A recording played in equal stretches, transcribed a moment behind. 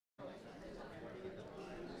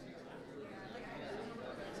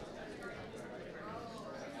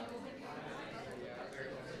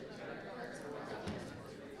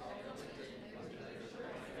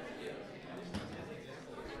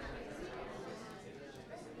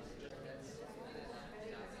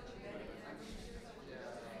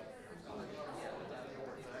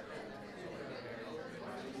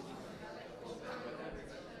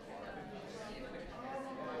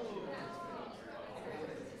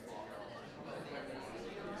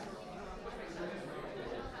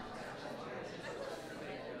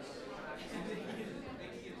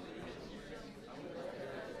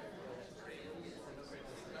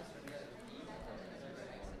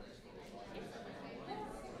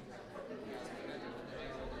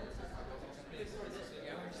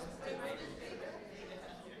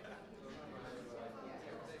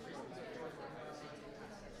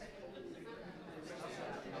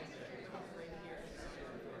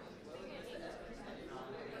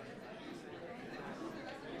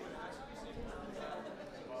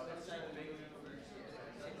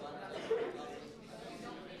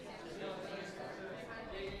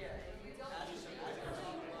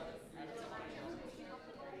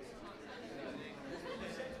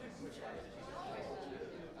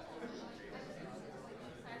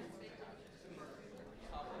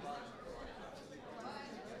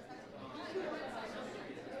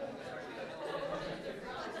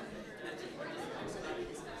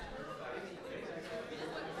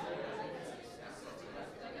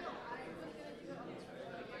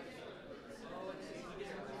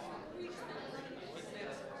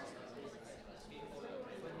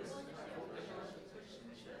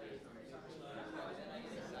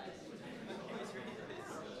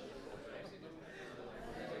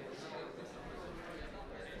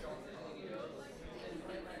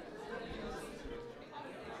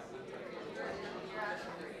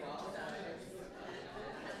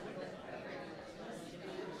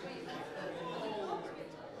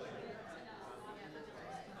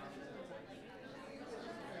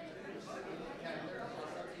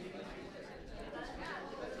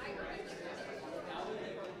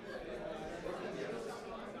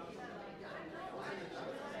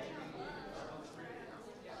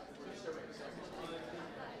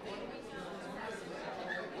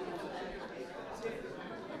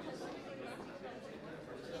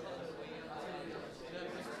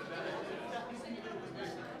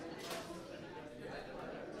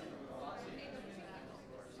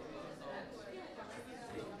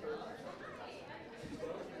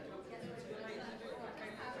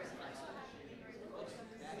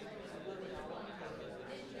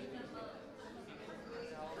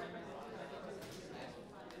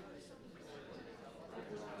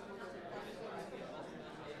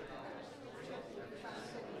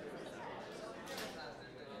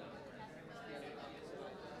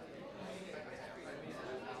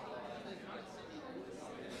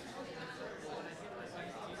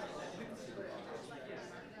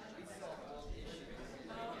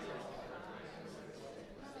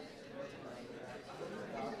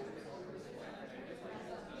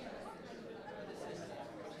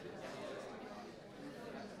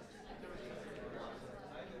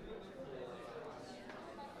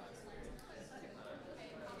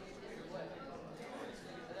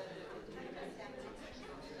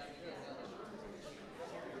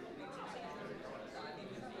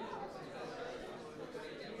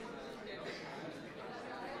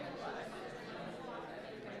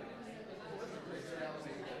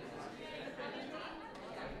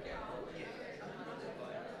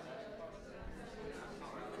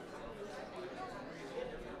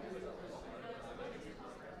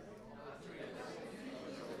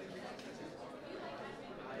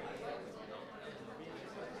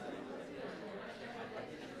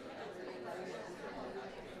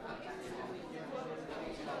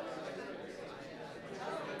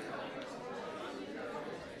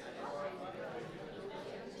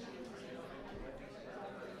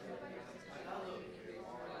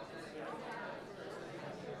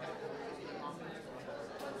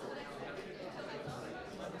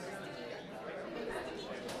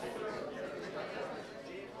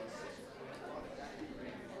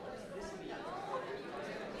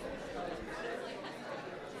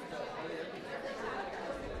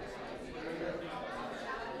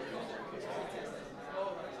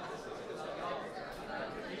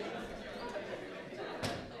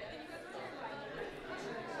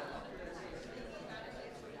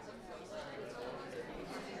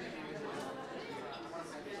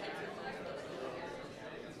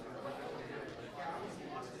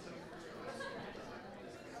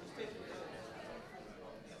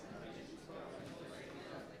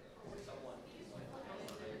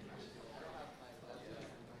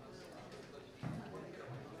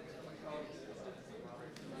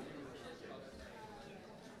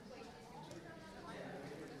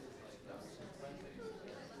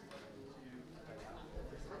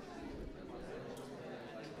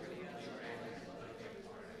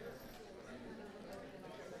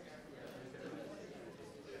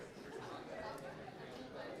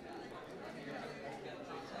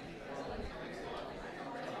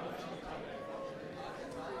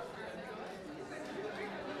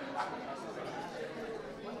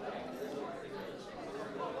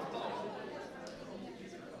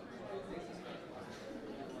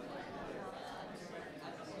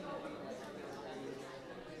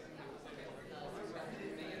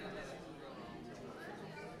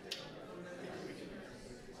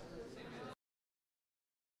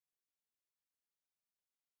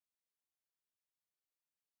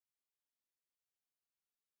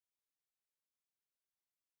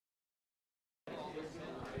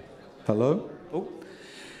Hello? Oh.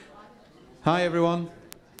 Hi, everyone.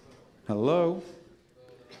 Hello.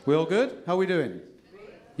 We all good? How are we doing?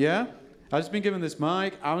 Yeah? I've just been given this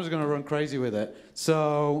mic. I'm just going to run crazy with it.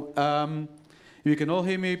 So, you can all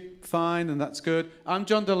hear me fine, and that's good. I'm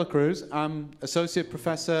John Dela Cruz. I'm Associate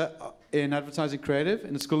Professor in Advertising Creative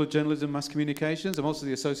in the School of Journalism and Mass Communications. I'm also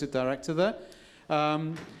the Associate Director there.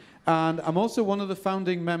 And I'm also one of the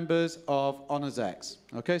founding members of HonorsX.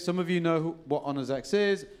 Okay, some of you know what HonorsX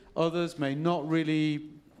is. Others may not really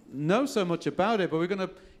know so much about it, but we're going to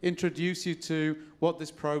introduce you to what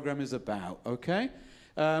this program is about, okay?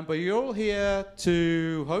 But you're all here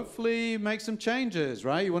to hopefully make some changes,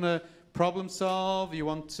 right? You want to problem solve, you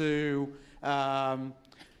want to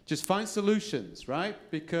just find solutions, right?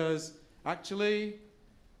 Because actually,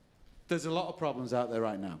 there's a lot of problems out there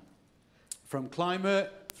right now. From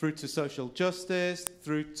climate, through to social justice,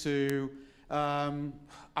 through to,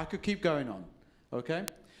 I could keep going on, okay?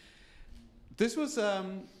 This was,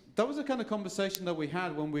 that was the kind of conversation that we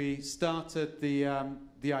had when we started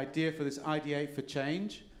the idea for this Ideate for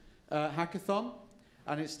Change hackathon.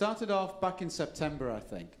 And it started off back in September, I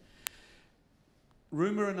think.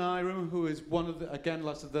 Ruma, who is one of the, again,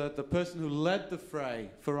 lots of the person who led the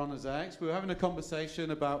fray for HonorsX, we were having a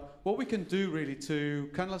conversation about what we can do really to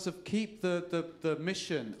kind of keep the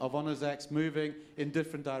mission of HonorsX moving in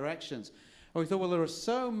different directions. And we thought, well, there are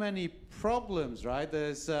so many problems, right?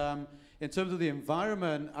 There's, in terms of the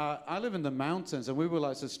environment, I live in the mountains, and we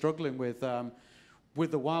were struggling with the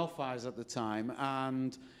wildfires at the time,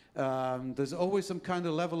 and there's always some kind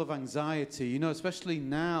of level of anxiety, you know, especially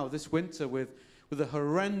now, this winter, with the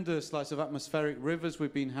horrendous of atmospheric rivers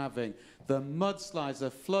we've been having, the mudslides,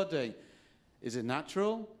 the flooding. Is it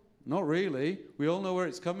natural? Not really. We all know where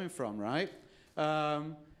it's coming from, right?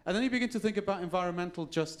 And then you begin to think about environmental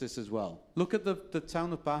justice as well. Look at the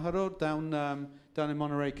town of Pájaro down in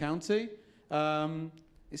Monterey County.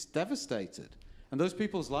 It's devastated. And those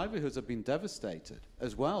people's livelihoods have been devastated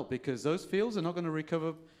as well, because those fields are not going to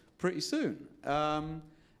recover pretty soon. And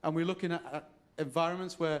we're looking at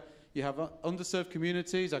environments where you have underserved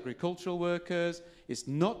communities, agricultural workers. It's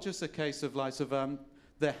not just a case of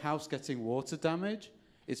their house getting water damage.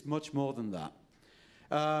 It's much more than that.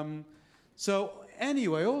 So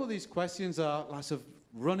anyway, all of these questions are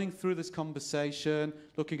running through this conversation,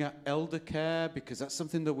 looking at elder care, because that's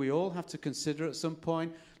something that we all have to consider at some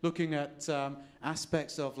point, looking at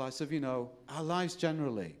aspects of you know, our lives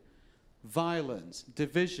generally, violence,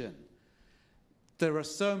 division. There are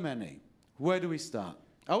so many. Where do we start?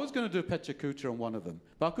 I was going to do a Pecha Kucha on one of them,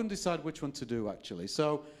 but I couldn't decide which one to do, actually.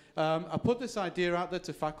 So I put this idea out there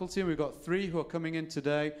to faculty, and we've got 3 who are coming in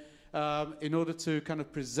today in order to kind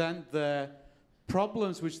of present their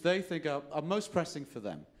problems which they think are most pressing for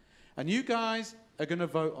them. And you guys are going to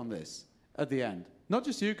vote on this at the end. Not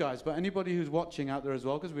just you guys, but anybody who's watching out there as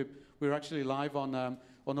well, because we're actually live on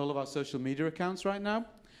all of our social media accounts right now.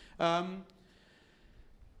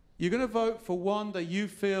 You're going to vote for one that you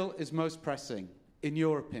feel is most pressing, in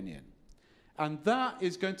your opinion. And that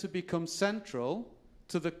is going to become central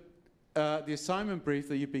to the assignment brief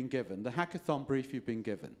that you've been given, the hackathon brief you've been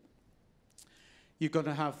given. You're going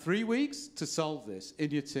to have 3 weeks to solve this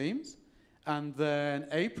in your teams. And then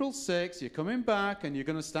April 6th, you're coming back, and you're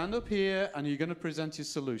going to stand up here, and you're going to present your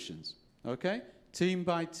solutions, okay? Team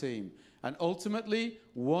by team. And ultimately,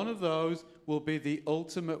 one of those will be the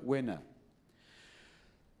ultimate winner.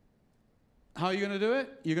 How are you going to do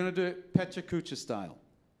it? You're going to do it Pecha Kucha style.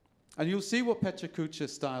 And you'll see what Pecha Kucha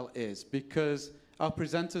style is, because our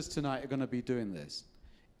presenters tonight are going to be doing this.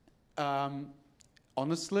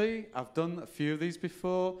 Honestly, I've done a few of these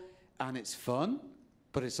before, and it's fun,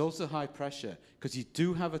 but it's also high pressure, because you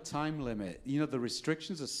do have a time limit. You know, the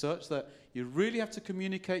restrictions are such that you really have to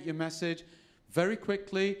communicate your message very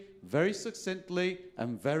quickly, very succinctly,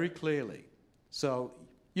 and very clearly. So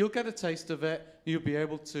you'll get a taste of it. You'll be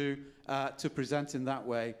able to present in that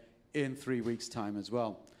way in 3 weeks' time as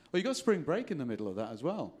well. Well, you've got spring break in the middle of that as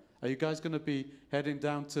well. Are you guys going to be heading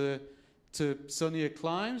down to sunnier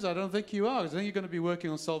climes? I don't think you are, because I think you're going to be working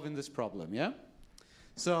on solving this problem, yeah?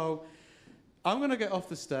 So I'm going to get off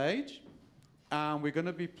the stage, and we're going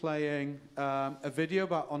to be playing a video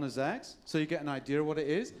about HonorsX, so you get an idea of what it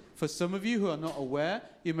is. For some of you who are not aware,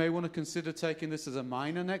 you may want to consider taking this as a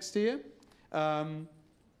minor next year.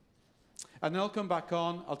 And then I'll come back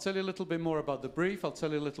on. I'll tell you a little bit more about the brief. I'll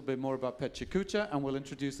tell you a little bit more about Pecha Kucha, and we'll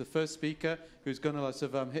introduce the first speaker, who's going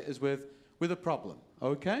to hit us with a problem,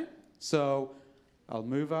 okay? So I'll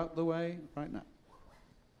move out the way right now.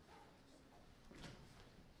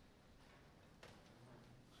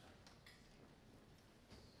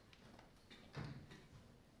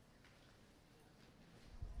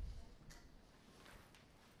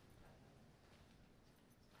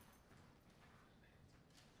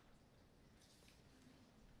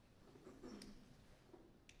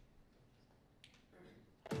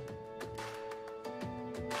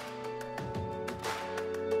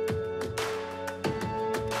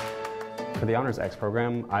 For the HonorsX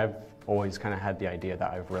program, I've always kind of had the idea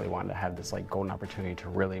that I've really wanted to have this like golden opportunity to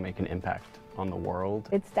really make an impact on the world.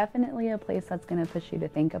 It's definitely a place that's going to push you to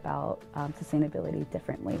think about sustainability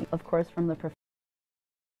differently. Of course, from the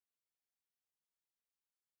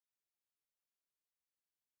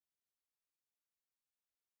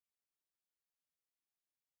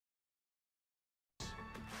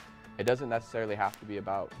It doesn't necessarily have to be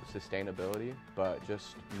about sustainability, but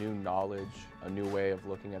just new knowledge, a new way of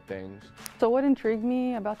looking at things. So what intrigued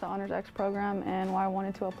me about the HonorsX program and why I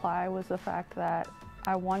wanted to apply was the fact that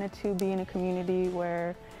I wanted to be in a community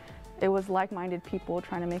where it was like-minded people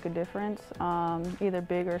trying to make a difference, either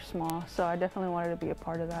big or small. So I definitely wanted to be a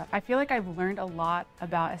part of that. I feel like I've learned a lot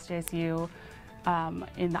about SJSU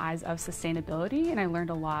in the eyes of sustainability, and I learned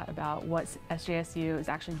a lot about what SJSU is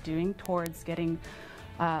actually doing towards getting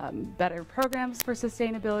better programs for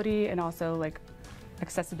sustainability and also like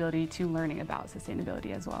accessibility to learning about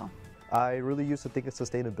sustainability as well. I really used to think of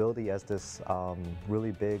sustainability as this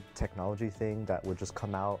really big technology thing that would just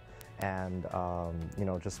come out and you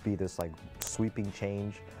know, just be this like sweeping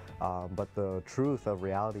change. But the truth of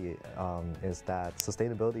reality is that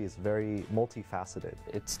sustainability is very multifaceted.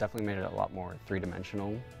 It's definitely made it a lot more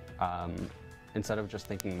three-dimensional. Instead of just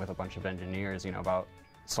thinking with a bunch of engineers, you know, about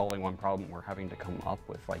solving one problem, we're having to come up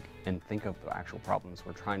with like and think of the actual problems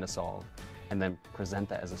we're trying to solve and then present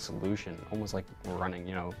that as a solution, almost like we're running,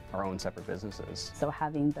 you know, our own separate businesses. So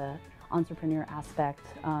having the entrepreneur aspect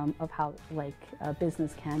of how like a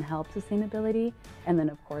business can help sustainability, and then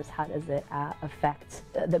of course how does it affect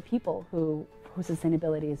the people whose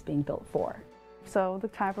sustainability is being built for. So the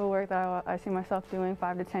type of work that I see myself doing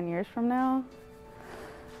 5 to 10 years from now.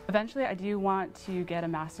 Eventually, I do want to get a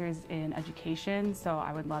master's in education, so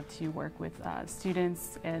I would love to work with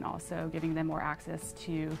students and also giving them more access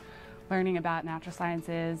to learning about natural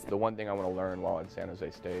sciences. The one thing I want to learn while in San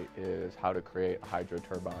Jose State is how to create a hydro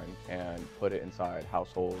turbine and put it inside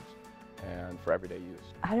households and for everyday use.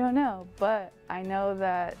 I don't know, but I know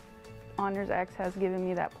that HonorsX has given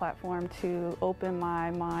me that platform to open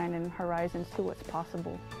my mind and horizons to what's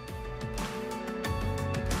possible.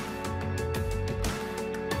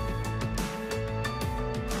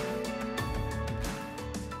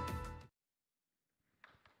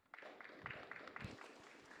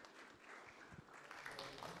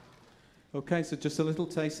 Okay, so just a little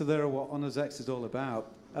taster there of what HonorsX is all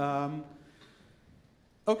about.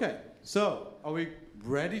 Okay, so are we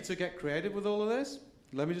ready to get creative with all of this?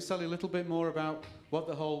 Let me just tell you a little bit more about what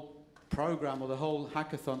the whole program or the whole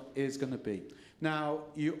hackathon is going to be. Now,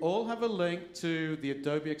 you all have a link to the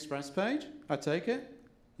Adobe Express page, I take it?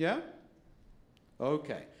 Yeah?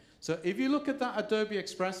 Okay, so if you look at that Adobe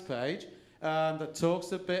Express page that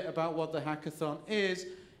talks a bit about what the hackathon is,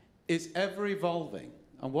 it's ever evolving.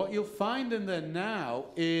 And what you'll find in there now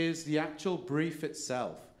is the actual brief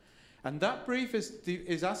itself. And that brief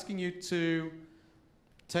is asking you to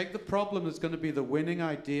take the problem that's going to be the winning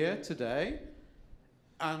idea today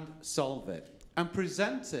and solve it and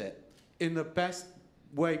present it in the best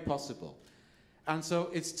way possible. And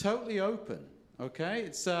so it's totally open, okay?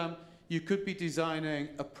 It's, you could be designing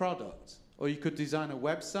a product, or you could design a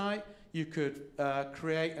website, you could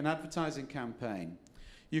create an advertising campaign.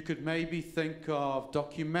 You could maybe think of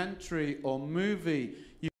documentary or movie.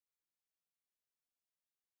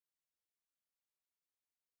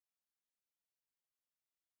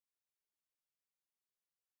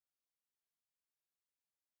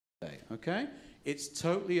 Okay? It's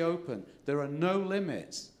totally open. There are no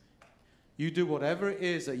limits. You do whatever it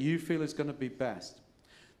is that you feel is going to be best.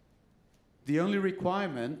 The only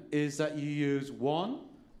requirement is that you use one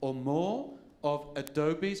or more of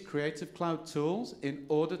Adobe's Creative Cloud tools in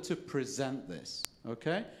order to present this,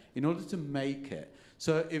 okay? In order to make it.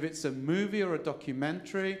 So if it's a movie or a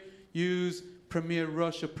documentary, use Premiere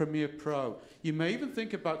Rush or Premiere Pro. You may even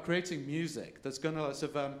think about creating music that's going to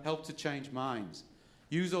sort of, help to change minds.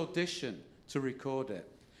 Use Audition to record it.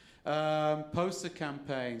 Poster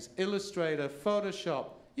campaigns, Illustrator, Photoshop,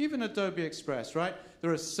 even Adobe Express, right?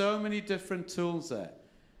 There are so many different tools there.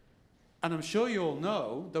 And I'm sure you all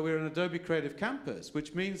know that we're an Adobe Creative Campus,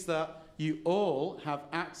 which means that you all have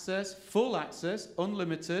access, full access,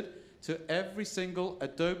 unlimited, to every single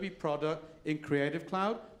Adobe product in Creative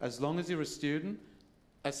Cloud, as long as you're a student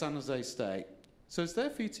at San Jose State. So it's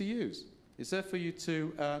there for you to use. It's there for you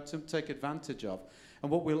to take advantage of.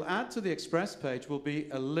 And what we'll add to the Express page will be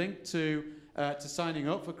a link to signing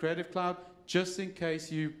up for Creative Cloud, just in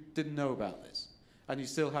case you didn't know about this and you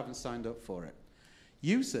still haven't signed up for it.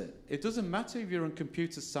 Use it. It doesn't matter if you're in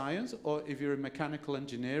computer science or if you're in mechanical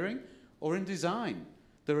engineering or in design.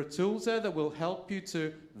 There are tools there that will help you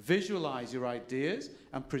to visualize your ideas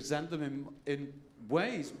and present them in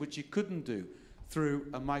ways which you couldn't do through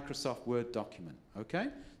a Microsoft Word document, okay?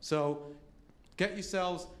 So get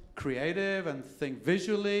yourselves creative and think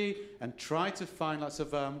visually and try to find lots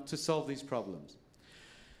of, to solve these problems.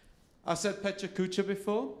 I said Pecha Kucha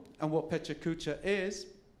before, and what Pecha Kucha is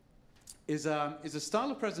a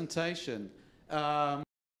style of presentation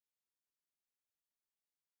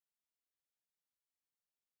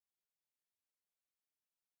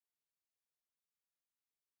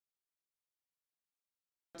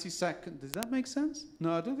 20 seconds. Does that make sense?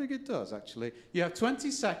 No, I don't think it does, actually. You have 20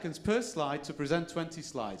 seconds per slide to present 20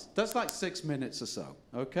 slides. That's like 6 minutes or so,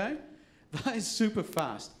 okay? That is super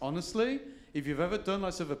fast. Honestly, if you've ever done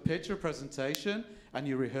like sort of a pitch or a presentation and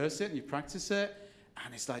you rehearse it and you practice it,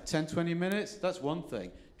 and it's like 10, 20 minutes, that's one thing.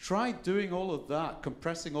 Try doing all of that,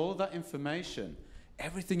 compressing all of that information,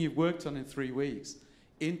 everything you've worked on in 3 weeks,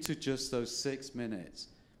 into just those 6 minutes.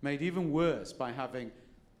 Made even worse by having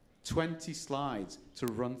 20 slides to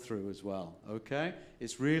run through as well, okay?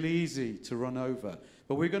 It's really easy to run over.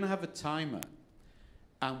 But we're going to have a timer.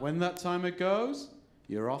 And when that timer goes,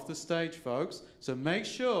 you're off the stage, folks. So make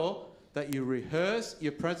sure that you rehearse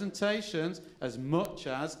your presentations as much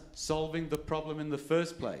as solving the problem in the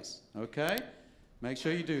first place, okay? Make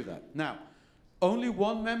sure you do that. Now, only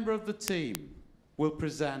one member of the team will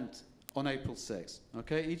present on April 6th,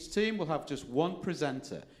 okay? Each team will have just one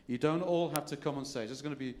presenter. You don't all have to come on stage. It's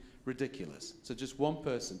going to be ridiculous. So just one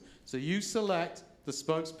person. So you select the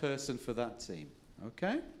spokesperson for that team,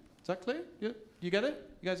 okay? Is that clear? You get it?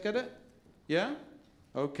 You guys get it? Yeah?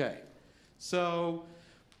 Okay. So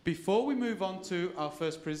before we move on to our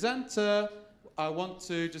first presenter, I want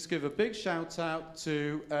to just give a big shout out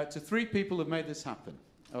to 3 people who have made this happen,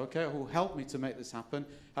 okay, who helped me to make this happen,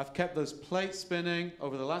 have kept those plates spinning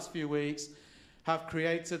over the last few weeks, have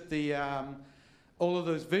created the, all of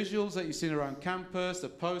those visuals that you've seen around campus, the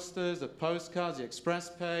posters, the postcards, the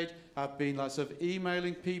express page, have been like sort of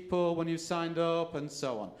emailing people when you signed up and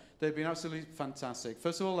so on. They've been absolutely fantastic.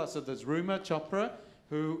 First of all, there's Ruma Chopra,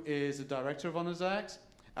 who is the director of HonorsX,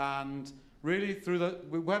 and really through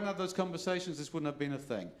we hadn't had those conversations, this wouldn't have been a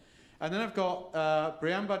thing. And then I've got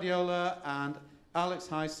Brianne Badiola and Alex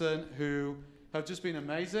Hyson, who have just been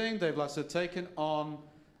amazing. They've also taken on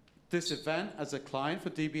this event as a client for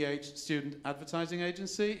DBH Student Advertising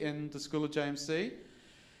Agency in the School of JMC,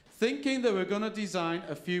 thinking that we're going to design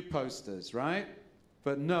a few posters, right?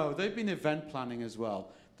 But no, they've been event planning as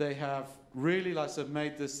well. They have really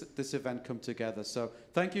made this event come together. So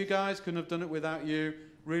thank you guys. Couldn't have done it without you.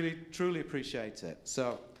 Really, truly appreciate it.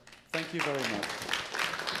 So thank you very much.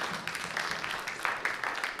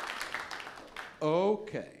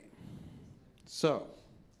 Okay. So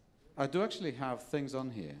I do actually have things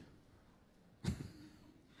on here,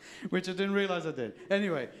 which I didn't realize I did.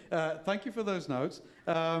 Anyway, thank you for those notes.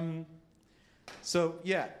 So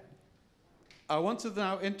yeah, I want to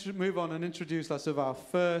now move on and introduce our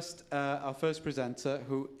first presenter,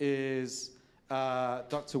 who is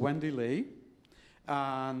Dr. Wendy Lee.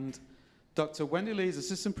 And Dr. Wendy Lee is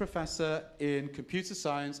assistant professor in computer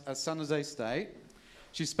science at San Jose State.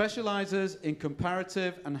 She specializes in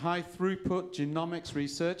comparative and high throughput genomics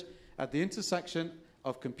research at the intersection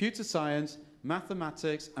of computer science,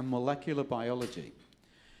 mathematics, and molecular biology.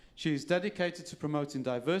 She is dedicated to promoting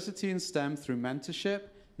diversity in STEM through mentorship,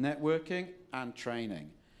 networking, and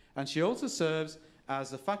training. And she also serves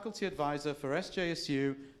as the faculty advisor for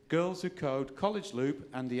SJSU Girls Who Code College Loop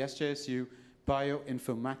and the SJSU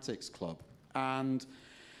Bioinformatics Club. And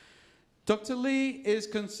Dr. Lee is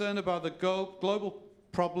concerned about the global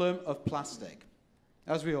problem of plastic,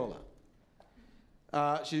 as we all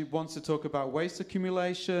are. She wants to talk about waste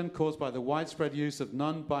accumulation caused by the widespread use of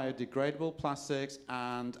non-biodegradable plastics.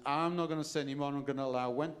 And I'm not going to say any more. I'm going to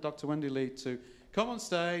allow Dr. Wendy Lee to come on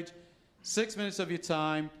stage, 6 minutes of your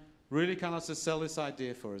time, really kind of sell this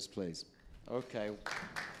idea for us, please. Okay.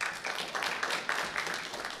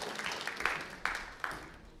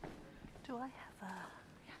 Do I have a...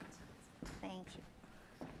 Thank you.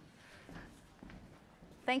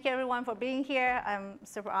 Thank you, everyone, for being here. I'm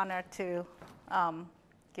super honored to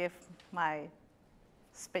give my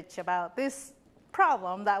speech about this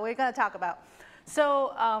problem that we're going to talk about.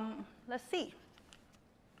 So let's see.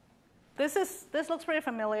 This looks pretty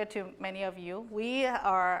familiar to many of you. We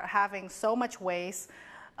are having so much waste.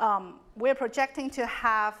 We're projecting to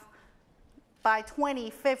have, by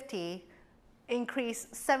 2050, increase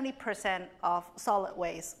 70% of solid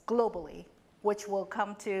waste globally, which will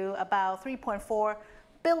come to about 3.4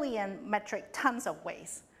 billion metric tons of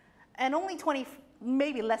waste. And only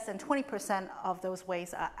maybe less than 20% of those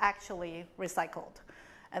wastes are actually recycled.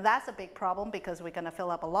 And that's a big problem because we're going to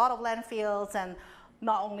fill up a lot of landfills, and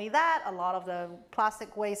not only that, a lot of the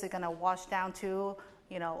plastic waste is going to wash down to,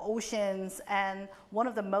 you know, oceans. And one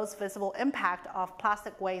of the most visible impact of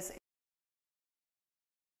plastic waste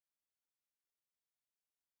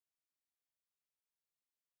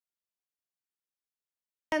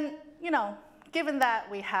and, you know, given that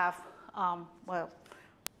we have, well,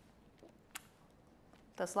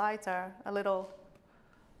 the slides are a little,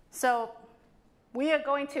 so we are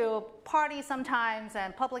going to parties sometimes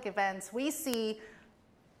and public events. We see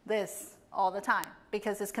this all the time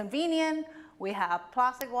because it's convenient. We have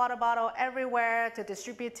plastic water bottle everywhere to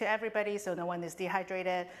distribute to everybody so no one is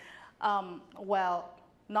dehydrated. Well,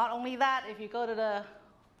 not only that, if you go to the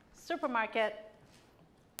supermarket,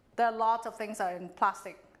 there are lots of things that are in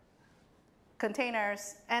plastic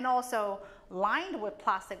containers and also lined with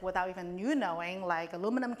plastic without even you knowing, like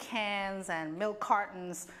aluminum cans and milk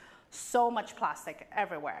cartons, so much plastic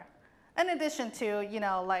everywhere. In addition to, you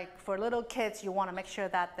know, like for little kids, you want to make sure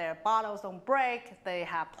that their bottles don't break. They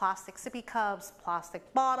have plastic sippy cups,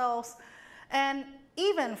 plastic bottles, and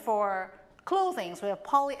even for clothing, we have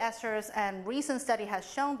polyesters, and recent study has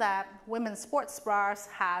shown that women's sports bras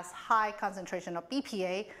has high concentration of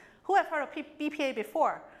BPA. Who have heard of BPA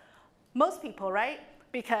before? Most people, right?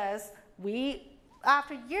 Because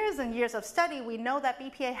after years and years of study, we know that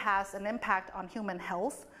BPA has an impact on human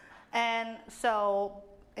health. And so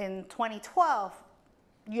in 2012,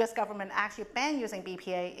 US government actually banned using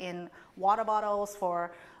BPA in water bottles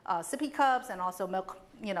for sippy cups and also milk,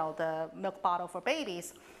 you know, the milk bottle for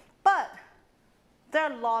babies. But there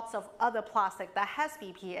are lots of other plastic that has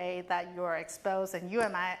BPA that you're exposed, and you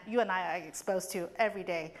and I are exposed to every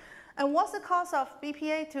day. And what's the cause of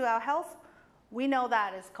BPA to our health? We know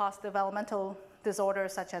that it's caused developmental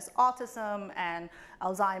disorders such as autism and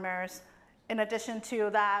Alzheimer's. In addition to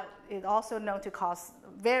that, it's also known to cause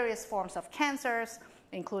various forms of cancers,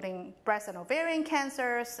 including breast and ovarian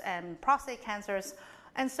cancers and prostate cancers.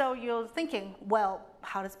 And so you're thinking, well,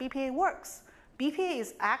 how does BPA work? BPA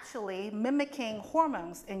is actually mimicking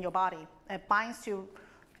hormones in your body. It binds to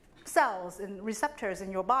cells and receptors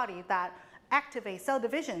in your body that activate cell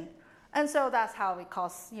division. And so that's how it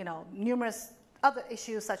causes, you know, numerous other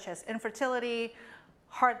issues such as infertility,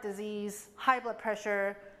 heart disease, high blood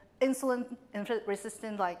pressure, insulin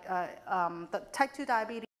resistant, like the type 2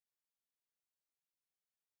 diabetes,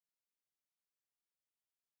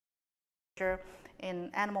 in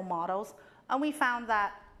animal models. And we found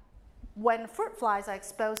that when fruit flies are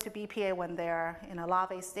exposed to BPA when they're in a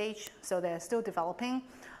larvae stage, so they're still developing,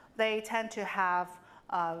 they tend to have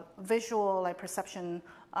visual, like perception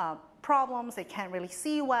problems. They can't really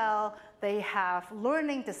see well. They have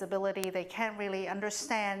learning disability. They can't really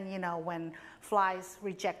understand, you know, when flies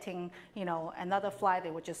rejecting, you know, another fly, they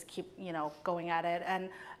would just keep, you know, going at it.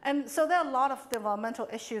 And so there are a lot of developmental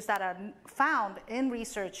issues that are found in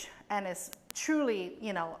research, and is truly,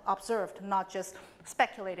 you know, observed, not just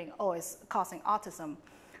speculating, oh, it's causing autism.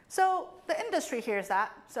 So the industry hears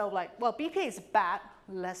that. So like, well, BPA is bad.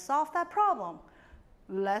 Let's solve that problem.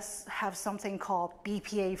 Let's have something called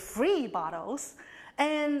BPA-free bottles.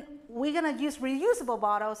 And we're going to use reusable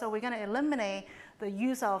bottles, so we're going to eliminate the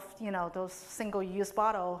use of, you know, those single-use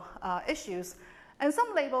bottle issues. And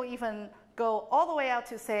some labels even go all the way out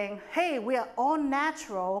to saying, hey, we are all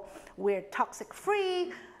natural, we're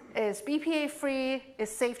toxic-free, it's BPA-free,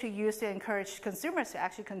 it's safe to use, to encourage consumers to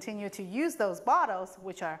actually continue to use those bottles,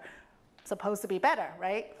 which are supposed to be better,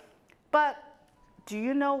 right? But do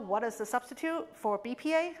you know what is the substitute for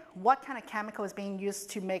BPA? What kind of chemical is being used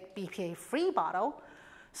to make BPA-free bottle?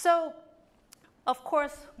 So, of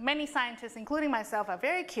course, many scientists, including myself, are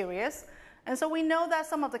very curious. And so we know that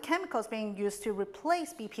some of the chemicals being used to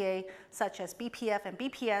replace BPA, such as BPF and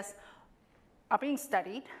BPS, are being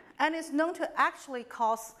studied. And it's known to actually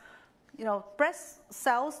cause, you know, breast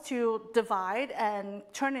cells to divide and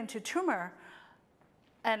turn into tumor.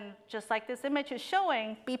 And just like this image is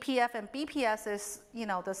showing, BPF and BPS is, you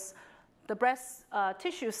know, the breast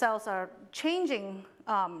tissue cells are changing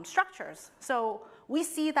structures. So we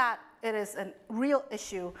see that it is a real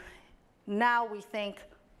issue. Now we think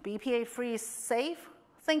BPA-free is safe,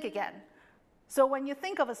 think again. So when you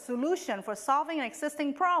think of a solution for solving an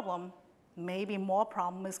existing problem, maybe more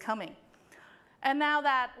problem is coming. And now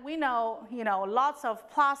that we know, you know, lots of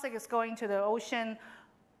plastic is going to the ocean,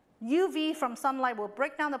 UV from sunlight will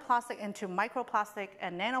break down the plastic into microplastic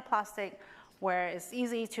and nanoplastic, where it's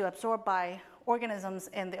easy to absorb by organisms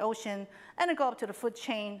in the ocean, and it go up to the food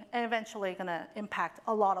chain, and eventually gonna impact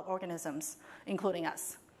a lot of organisms, including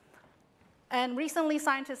us. And recently,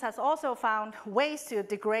 scientists has also found ways to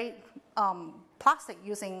degrade plastic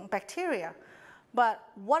using bacteria. But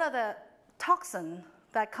what are the toxins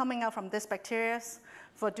that are coming out from this bacteria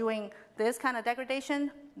for doing this kind of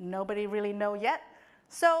degradation? Nobody really know yet.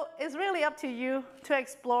 So it's really up to you to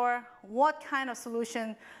explore what kind of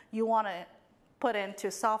solution you want to put in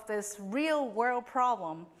to solve this real world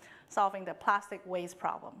problem, solving the plastic waste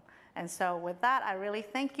problem. And so with that, I really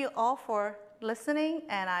thank you all for listening,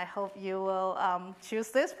 and I hope you will choose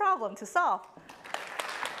this problem to solve.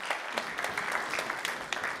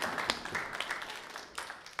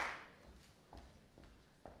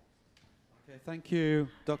 Okay, thank you,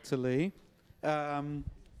 Dr. Lee.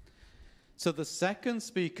 So the second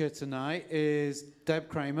speaker tonight is Deb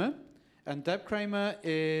Kramer. And Deb Kramer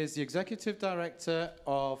is the Executive Director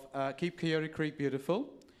of Keep Coyote Creek Beautiful.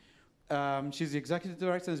 She's the Executive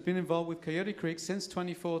Director and has been involved with Coyote Creek since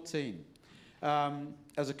 2014.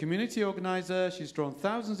 As a community organizer, she's drawn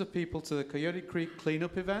thousands of people to the Coyote Creek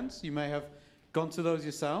cleanup events. You may have gone to those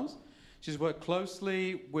yourselves. She's worked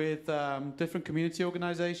closely with different community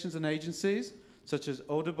organizations and agencies, such as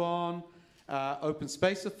Audubon, Open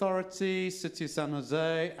Space Authority, City of San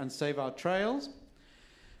Jose, and Save Our Trails.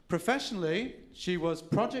 Professionally, she was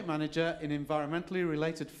project manager in environmentally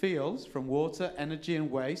related fields from water, energy,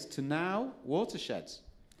 and waste to now watersheds.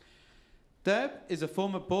 Deb is a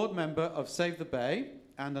former board member of Save the Bay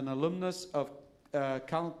and an alumnus of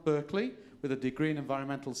Cal Berkeley with a degree in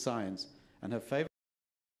environmental science. And her favorite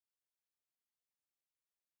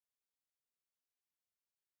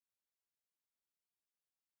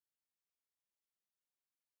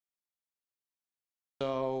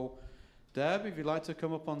So, Deb, if you'd like to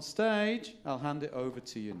come up on stage, I'll hand it over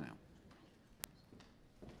to you now.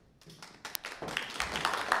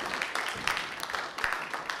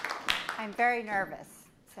 I'm very nervous,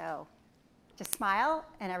 so just smile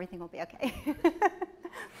and everything will be okay.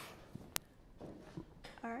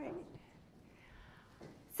 All right.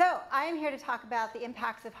 So I'm here to talk about the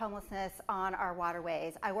impacts of homelessness on our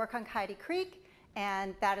waterways. I work on Coyote Creek,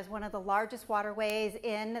 and that is one of the largest waterways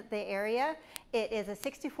in the area. It is a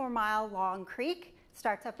 64-mile long creek,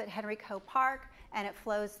 starts up at Henry Coe Park, and it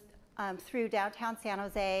flows through downtown San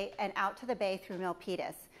Jose and out to the bay through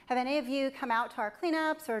Milpitas. Have any of you come out to our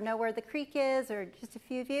cleanups or know where the creek is, or just a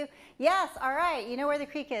few of you? Yes, all right, you know where the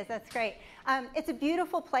creek is, that's great. It's a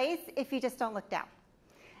beautiful place if you just don't look down.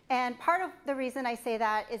 And part of the reason I say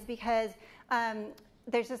that is because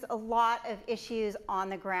there's just a lot of issues on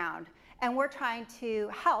the ground. And we're trying to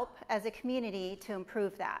help as a community to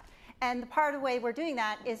improve that. And the part of the way we're doing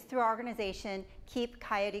that is through our organization, Keep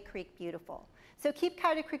Coyote Creek Beautiful. So Keep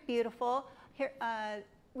Coyote Creek Beautiful, here,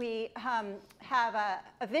 we have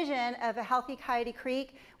a vision of a healthy Coyote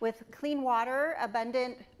Creek with clean water,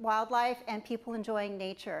 abundant wildlife, and people enjoying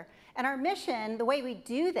nature. And our mission, the way we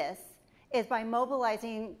do this, is by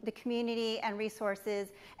mobilizing the community and resources,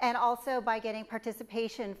 and also by getting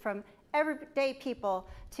participation from everyday people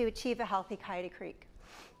to achieve a healthy Coyote Creek.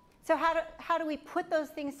 So how do we put those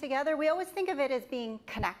things together? We always think of it as being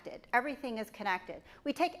connected. Everything is connected.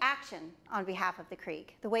 We take action on behalf of the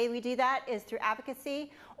creek. The way we do that is through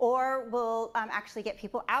advocacy, or we'll actually get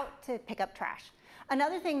people out to pick up trash.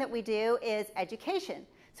 Another thing that we do is education.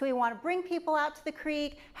 So we want to bring people out to the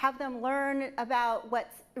creek, have them learn about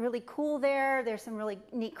what's really cool there. There's some really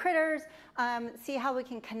neat critters. See how we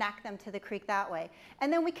can connect them to the creek that way.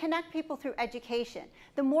 And then we connect people through education.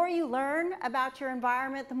 The more you learn about your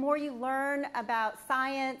environment, the more you learn about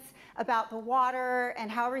science, about the water, and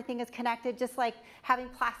how everything is connected, just like having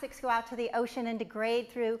plastics go out to the ocean and degrade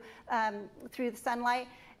through the sunlight,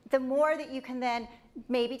 the more that you can then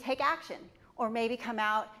maybe take action, or maybe come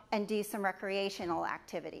out and do some recreational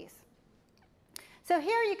activities. So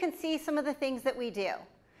here you can see some of the things that we do.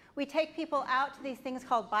 We take people out to these things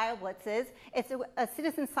called BioBlitzes. It's a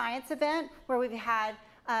citizen science event where we've had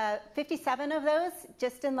 57 of those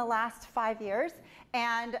just in the last 5 years,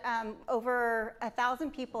 and over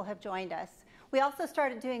 1,000 people have joined us. We also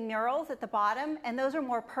started doing murals at the bottom, and those are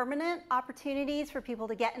more permanent opportunities for people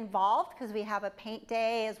to get involved, because we have a paint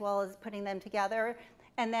day as well as putting them together.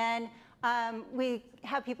 And then we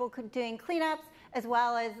have people doing cleanups as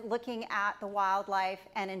well as looking at the wildlife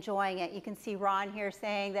and enjoying it. You can see Ron here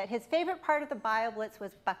saying that his favorite part of the BioBlitz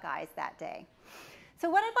was Buckeyes that day. So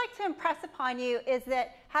what I'd like to impress upon you is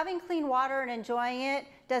that having clean water and enjoying it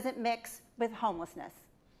doesn't mix with homelessness.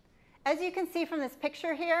 As you can see from this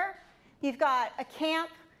picture here, you've got a camp.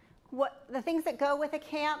 The things that go with a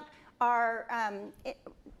camp are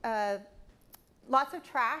lots of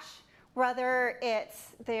trash, whether it's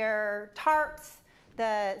their tarps,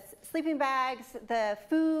 the sleeping bags, the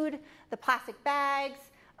food, the plastic bags.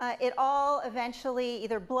 It all eventually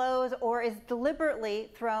either blows or is deliberately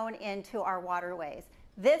thrown into our waterways.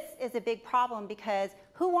 This is a big problem because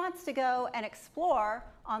who wants to go and explore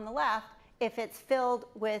on the left if it's filled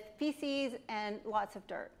with feces and lots of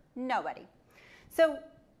dirt? Nobody. So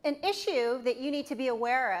an issue that you need to be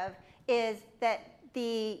aware of is that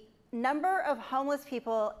the number of homeless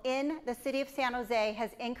people in the city of San Jose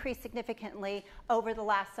has increased significantly over the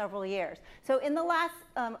last several years. So in the last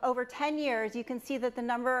over 10 years, you can see that the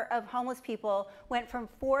number of homeless people went from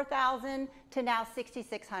 4,000 to now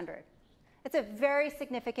 6,600. It's a very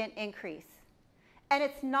significant increase. And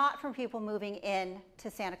it's not from people moving in to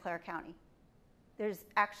Santa Clara County. There's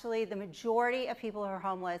actually the majority of people who are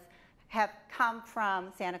homeless have come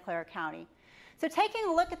from Santa Clara County. So taking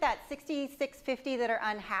a look at that 6,650 that are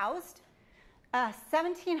unhoused,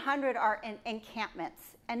 1,700 are in encampments,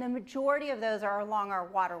 and the majority of those are along our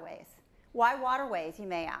waterways. Why waterways, you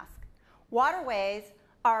may ask? Waterways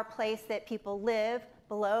are a place that people live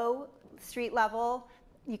below street level.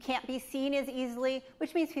 You can't be seen as easily,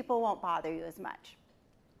 which means people won't bother you as much.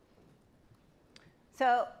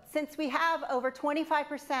 So since we have over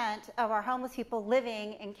 25% of our homeless people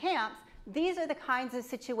living in camps, these are the kinds of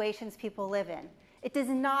situations people live in. It does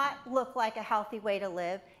not look like a healthy way to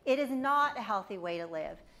live. It is not a healthy way to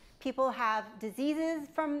live. People have diseases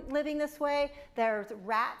from living this way. There's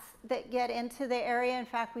rats that get into the area. In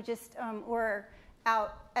fact, we just were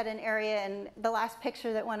out at an area, and the last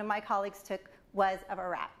picture that one of my colleagues took was of a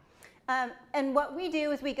rat. And what we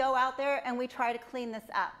do is we go out there and we try to clean this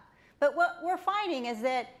up. But what we're finding is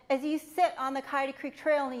that as you sit on the Coyote Creek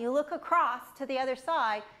Trail and you look across to the other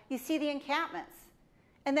side, you see the encampments.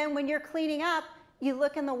 And then when you're cleaning up, you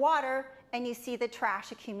look in the water and you see the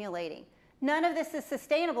trash accumulating. None of this is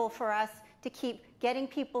sustainable for us to keep getting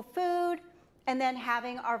people food and then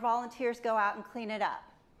having our volunteers go out and clean it up.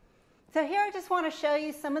 So here I just want to show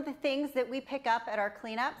you some of the things that we pick up at our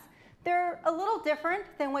cleanups. They're a little different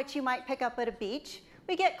than what you might pick up at a beach.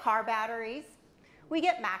 We get car batteries. We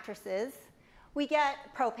get mattresses, we get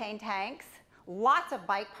propane tanks, lots of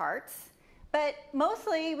bike parts, but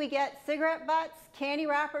mostly we get cigarette butts, candy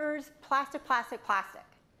wrappers, plastic.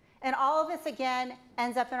 And all of this, again,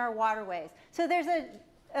 ends up in our waterways. So there's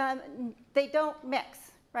they don't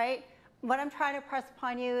mix, right? What I'm trying to press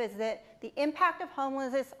upon you is that the impact of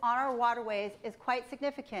homelessness on our waterways is quite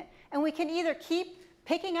significant. And we can either keep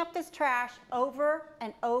picking up this trash over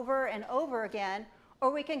and over and over again, or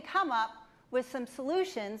we can come up with some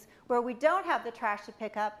solutions where we don't have the trash to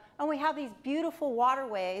pick up and we have these beautiful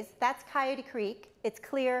waterways. That's Coyote Creek. It's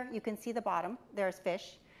clear. You can see the bottom. There's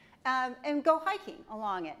fish. And go hiking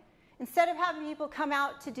along it. Instead of having people come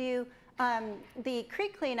out to do the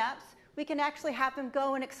creek cleanups, we can actually have them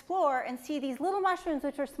go and explore and see these little mushrooms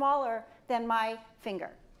which are smaller than my finger.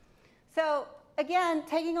 So again,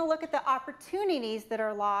 taking a look at the opportunities that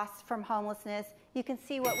are lost from homelessness, you can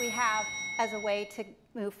see what we have as a way to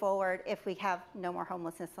move forward if we have no more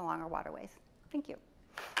homelessness along our waterways. Thank you.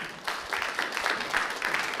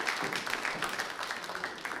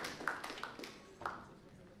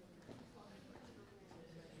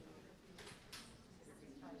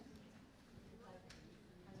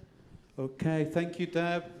 Okay, thank you,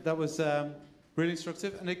 Deb. That was really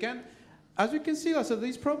instructive. And again, as we can see, so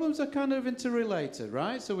these problems are kind of interrelated,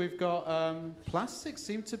 right? So we've got plastics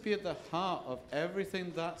seem to be at the heart of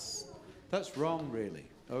everything that's wrong, really.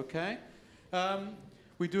 Okay.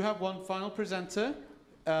 We do have one final presenter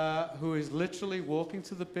who is literally walking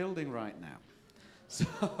to the building right now.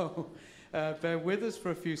 So bear with us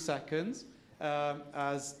for a few seconds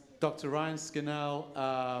as Dr. Ryan Skinnell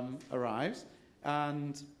arrives,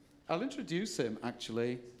 and I'll introduce him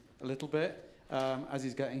actually a little bit as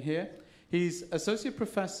he's getting here. He's Associate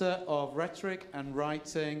Professor of Rhetoric and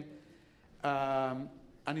Writing, and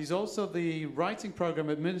he's also the Writing Program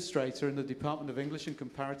Administrator in the Department of English and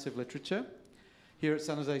Comparative Literature here at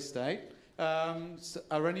San Jose State. So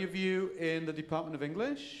are any of you in the Department of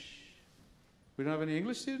English? We don't have any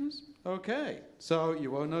English students? Okay, so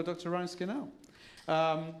you won't know Dr. Ryan Skinnell.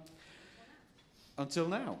 Until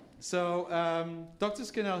now. So Dr.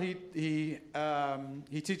 Skinnell,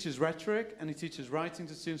 he teaches rhetoric and he teaches writing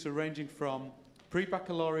to students who are ranging from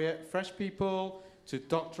pre-baccalaureate, fresh people, to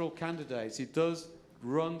doctoral candidates. He does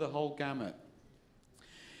run the whole gamut.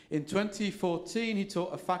 In 2014, he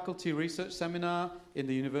taught a faculty research seminar in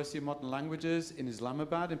the University of Modern Languages in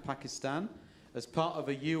Islamabad in Pakistan as part of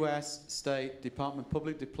a US State Department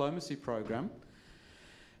Public Diplomacy program.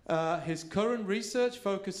 His current research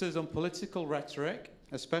focuses on political rhetoric,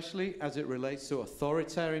 especially as it relates to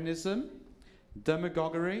authoritarianism,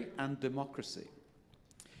 demagoguery, and democracy.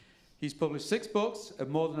 He's published 6 books and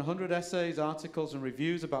more than 100 essays, articles, and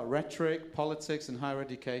reviews about rhetoric, politics, and higher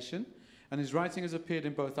education. and his writing has appeared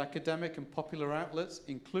in both academic and popular outlets,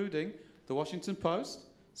 including The Washington Post,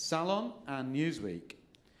 Salon, and Newsweek.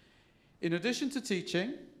 In addition to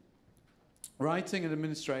teaching, writing, and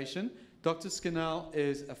administration, Dr. Skinnell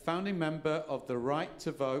is a founding member of the Right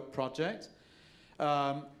to Vote Project,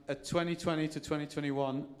 a 2020 to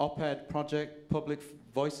 2021 Op-Ed Project Public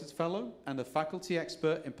Voices Fellow, and a faculty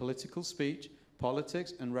expert in political speech,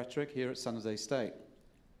 politics, and rhetoric here at San Jose State.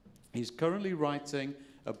 He's currently writing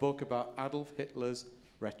a book about Adolf Hitler's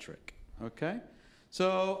rhetoric. Okay?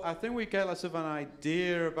 So I think we get lots of an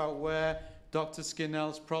idea about where Dr.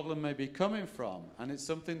 Skinnell's problem may be coming from, and it's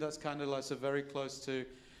something that's kind of like so very close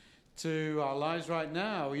to our lives right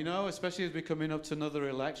now, you know, especially as we're coming up to another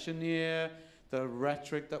election year, the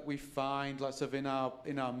rhetoric that we find lots of in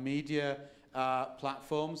our media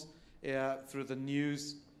platforms, through the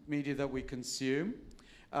news media that we consume.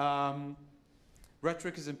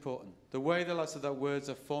 Rhetoric is important. The way that lots of the words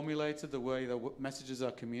are formulated, the way the messages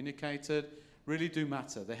are communicated, really do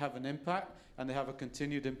matter. They have an impact, and they have a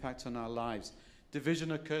continued impact on our lives.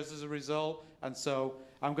 Division occurs as a result, and so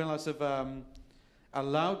I'm going to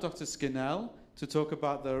allow Dr. Skinnell to talk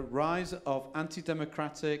about the rise of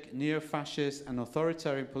anti-democratic, neo-fascist, and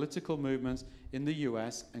authoritarian political movements in the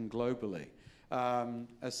US and globally,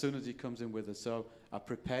 as soon as he comes in with us. So I've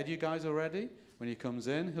prepared you guys already. When he comes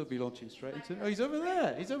in, he'll be launching straight into... Oh, he's over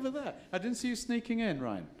there. He's over there. I didn't see you sneaking in,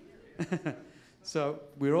 Ryan. So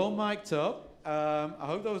we're all mic'd up. I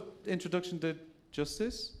hope that introduction did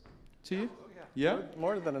justice to you. Oh, yeah. Yeah?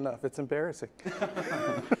 More than enough. It's embarrassing.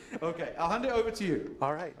 Okay, I'll hand it over to you.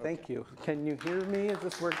 All right, thank you. Can you hear me? Is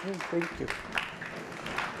this working? Thank you.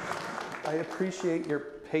 I appreciate your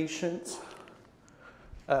patience.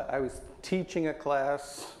 I was teaching a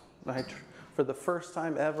class. For the first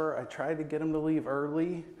time ever, I tried to get them to leave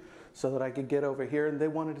early so that I could get over here, and they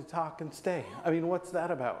wanted to talk and stay. I mean, what's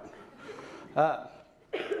that about?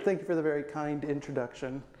 Thank you for the very kind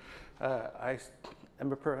introduction. I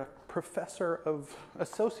am a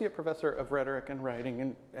associate professor of rhetoric and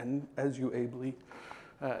writing, and as you ably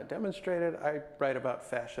demonstrated, I write about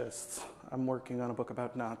fascists. I'm working on a book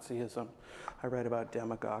about Nazism. I write about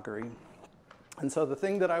demagoguery. And so the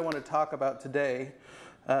thing that I want to talk about today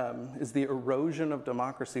is the erosion of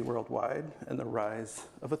democracy worldwide and the rise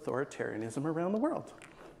of authoritarianism around the world.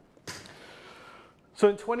 So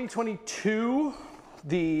in 2022,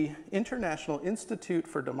 the International Institute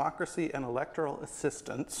for Democracy and Electoral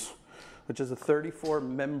Assistance, which is a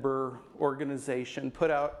 34-member organization, put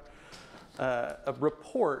out a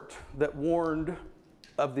report that warned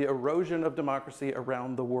of the erosion of democracy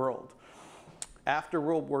around the world. After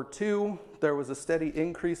World War II, there was a steady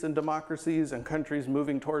increase in democracies and countries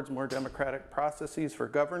moving towards more democratic processes for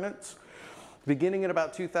governance. Beginning in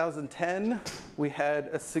about 2010, we had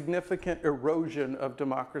a significant erosion of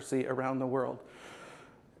democracy around the world.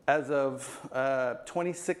 As of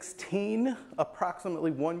 2016,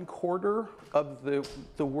 approximately 1/4 of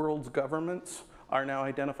the world's governments are now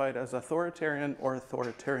identified as authoritarian or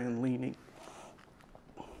authoritarian-leaning.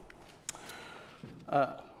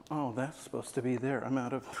 Oh, that's supposed to be there. I'm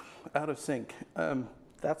out of sync.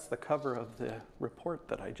 That's the cover of the report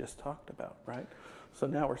that I just talked about, right? So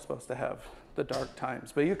now we're supposed to have the dark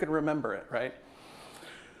times, but you can remember it, right?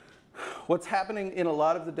 What's happening in a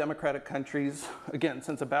lot of the democratic countries, again,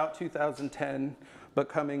 since about 2010, but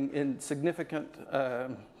coming in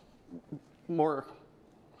significantly more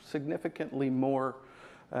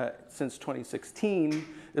since 2016,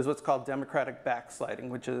 is what's called democratic backsliding,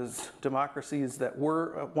 which is democracies that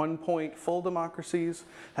were at one point full democracies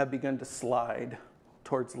have begun to slide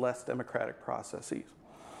towards less democratic processes.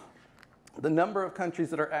 The number of countries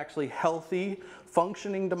that are actually healthy,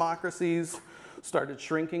 functioning democracies started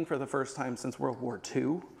shrinking for the first time since World War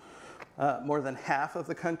II. More than half of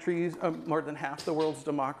the countries, more than half the world's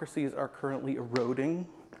democracies are currently eroding.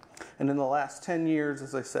 And in the last 10 years,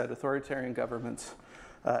 as I said, authoritarian governments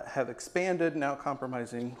have expanded, now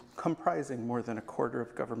comprising more than 1/4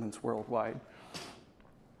 of governments worldwide.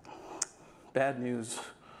 Bad news,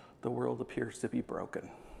 the world appears to be broken.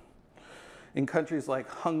 In countries like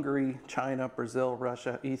Hungary, China, Brazil,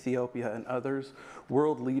 Russia, Ethiopia, and others,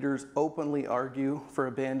 world leaders openly argue for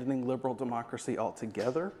abandoning liberal democracy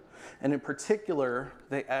altogether. And in particular,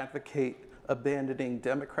 they advocate abandoning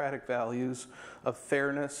democratic values of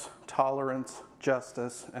fairness, tolerance,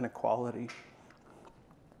 justice, and equality.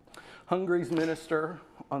 Hungary's minister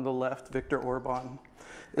on the left, Viktor Orban,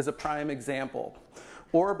 is a prime example.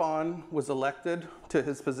 Orban was elected to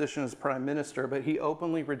his position as prime minister, but he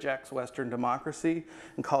openly rejects Western democracy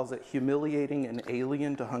and calls it humiliating and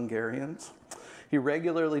alien to Hungarians. He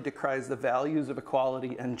regularly decries the values of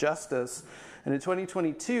equality and justice. And in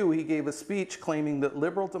 2022, he gave a speech claiming that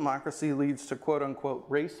liberal democracy leads to quote unquote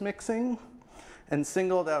race mixing, and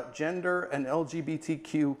singled out gender and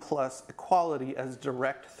LGBTQ plus equality as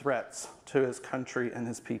direct threats to his country and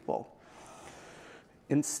his people.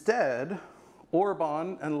 Instead,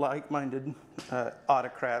 Orban and like-minded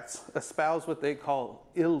autocrats espouse what they call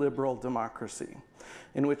illiberal democracy,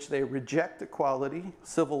 in which they reject equality,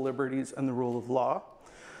 civil liberties, and the rule of law.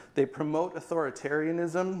 They promote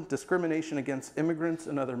authoritarianism, discrimination against immigrants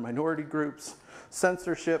and other minority groups,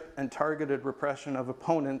 censorship, and targeted repression of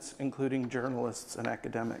opponents, including journalists and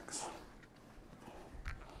academics.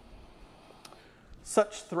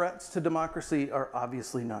 Such threats to democracy are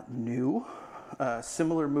obviously not new.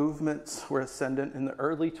 Similar movements were ascendant in the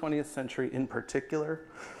early 20th century in particular.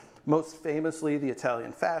 Most famously, the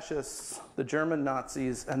Italian fascists, the German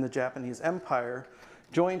Nazis, and the Japanese Empire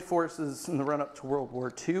joined forces in the run-up to World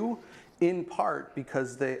War II, in part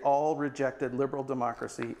because they all rejected liberal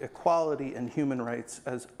democracy, equality, and human rights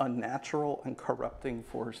as unnatural and corrupting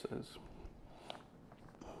forces.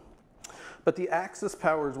 But the Axis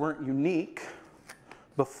powers weren't unique.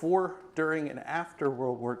 Before, during, and after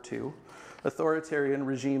World War II, authoritarian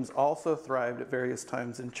regimes also thrived at various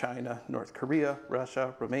times in China, North Korea,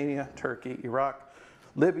 Russia, Romania, Turkey, Iraq,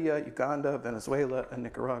 Libya, Uganda, Venezuela, and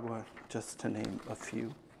Nicaragua, just to name a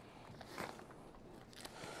few.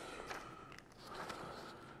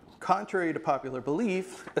 Contrary to popular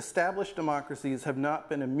belief, established democracies have not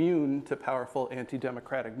been immune to powerful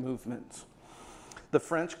anti-democratic movements. The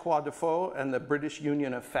French Croix de Feu and the British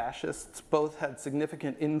Union of Fascists both had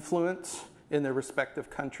significant influence in their respective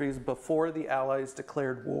countries before the Allies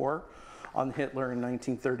declared war on Hitler in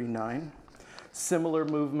 1939. Similar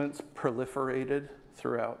movements proliferated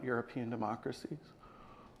throughout European democracies.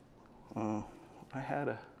 I had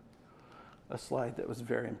a slide that was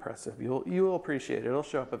very impressive. You'll appreciate it. It'll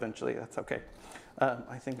show up eventually. That's okay.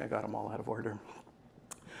 I think I got them all out of order.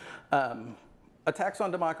 Attacks on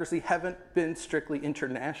democracy haven't been strictly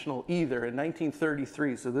international either. In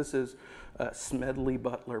 1933, so this is Smedley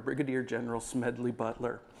Butler, Brigadier General Smedley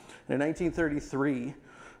Butler. And in 1933,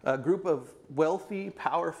 a group of wealthy,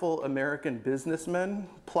 powerful American businessmen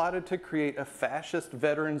plotted to create a fascist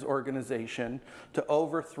veterans organization to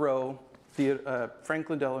overthrow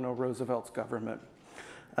Franklin Delano Roosevelt's government.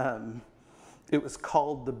 It was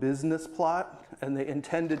called the Business Plot, and they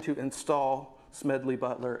intended to install Smedley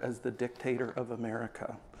Butler as the dictator of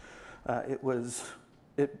America. It was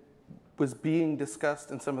being discussed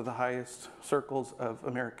in some of the highest circles of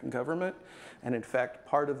American government, and in fact,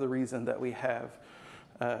 part of the reason that we have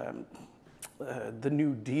the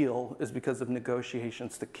New Deal is because of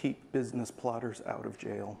negotiations to keep business plotters out of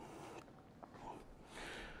jail.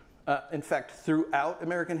 In fact, throughout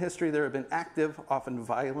American history, there have been active, often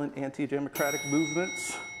violent, anti-democratic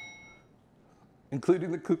movements,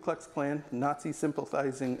 including the Ku Klux Klan,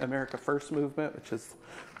 Nazi-sympathizing America First movement, which is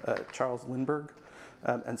Charles Lindbergh,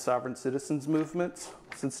 and sovereign citizens movements.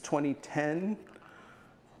 Since 2010,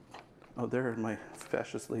 there are my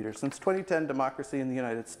fascist leaders. Since 2010, democracy in the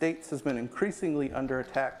United States has been increasingly under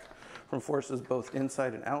attack from forces both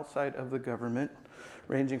inside and outside of the government,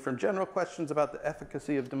 ranging from general questions about the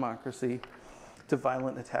efficacy of democracy to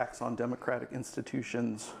violent attacks on democratic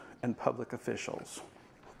institutions and public officials.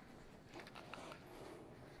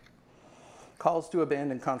 Calls to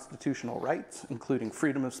abandon constitutional rights, including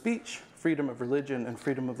freedom of speech, freedom of religion, and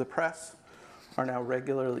freedom of the press, are now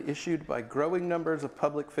regularly issued by growing numbers of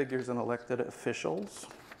public figures and elected officials.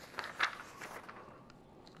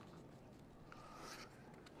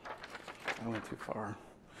 I went too far.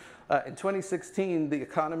 In 2016, the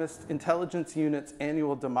Economist Intelligence Unit's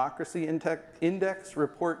annual Democracy Index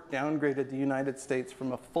report downgraded the United States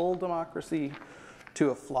from a full democracy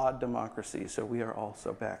to a flawed democracy, so we are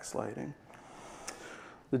also backsliding.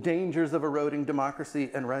 The dangers of eroding democracy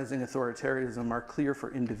and rising authoritarianism are clear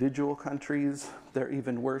for individual countries. They're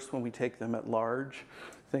even worse when we take them at large.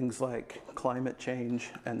 Things like climate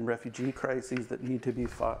change and refugee crises that need to be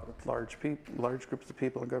fought with large groups of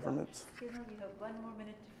people and governments. You have 1 more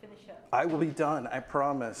minute to finish up. I will be done, I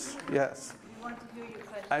promise. Yes. We want to hear your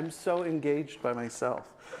question. I'm so engaged by myself,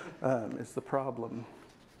 is the problem.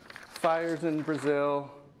 Fires in Brazil.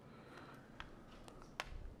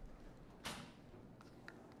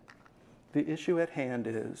 The issue at hand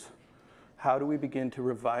is, how do we begin to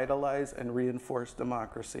revitalize and reinforce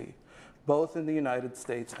democracy, both in the United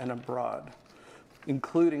States and abroad,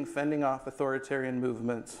 including fending off authoritarian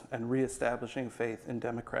movements and reestablishing faith in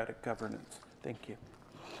democratic governance? Thank you.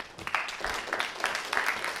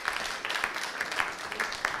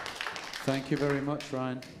 Thank you very much,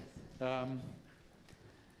 Ryan.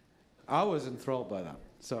 I was enthralled by that.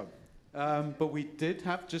 So, but we did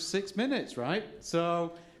have just 6 minutes, right?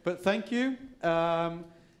 So, but thank you.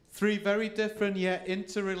 3 very different yet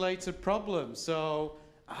interrelated problems. So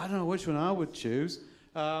I don't know which one I would choose.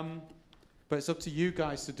 But it's up to you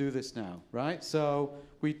guys to do this now, right? So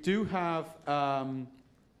we do have a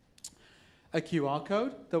QR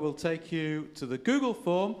code that will take you to the Google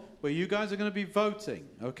form where you guys are going to be voting,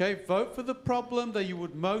 okay? Vote for the problem that you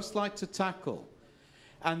would most like to tackle.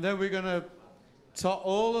 And then we're going to tot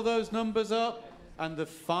all of those numbers up, and the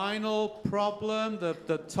final problem,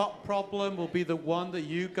 the top problem, will be the one that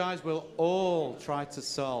you guys will all try to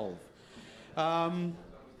solve.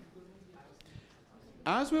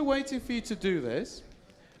 As we're waiting for you to do this,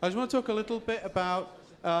 I just want to talk a little bit about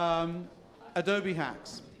Adobe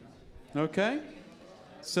hacks. Okay?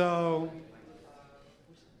 So,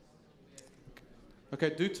 okay,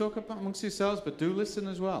 do talk about amongst yourselves, but do listen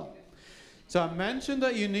as well. So I mentioned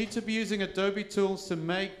that you need to be using Adobe tools to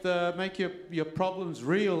make your problems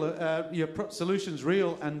real, solutions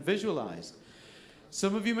real and visualized.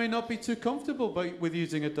 Some of you may not be too comfortable with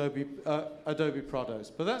using Adobe products,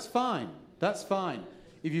 but that's fine. That's fine.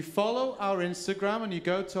 If you follow our Instagram and you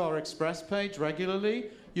go to our Express page regularly,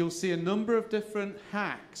 you'll see a number of different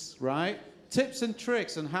hacks, right? Tips and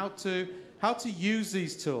tricks on how to use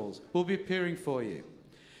these tools will be appearing for you.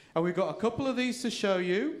 And we've got a couple of these to show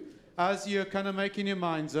you as you're kind of making your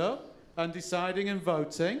minds up and deciding and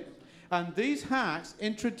voting. And these hacks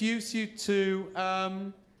introduce you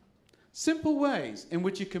to simple ways in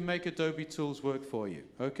which you can make Adobe tools work for you,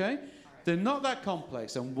 okay? They're not that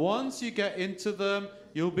complex, and once you get into them,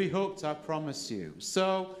 you'll be hooked, I promise you.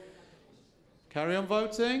 So, carry on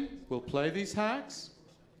voting, we'll play these hacks,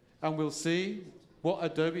 and we'll see what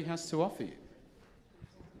Adobe has to offer you.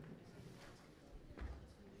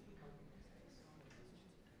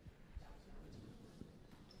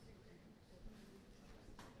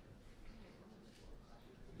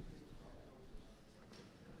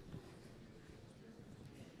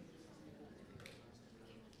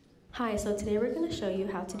 Hi, so today we're going to show you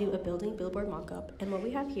how to do a building billboard mockup, and what we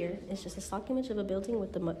have here is just a stock image of a building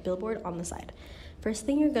with the billboard on the side. First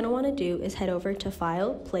thing you're going to want to do is head over to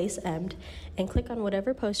File, Place, Emd, and click on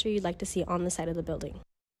whatever poster you'd like to see on the side of the building.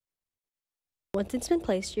 Once it's been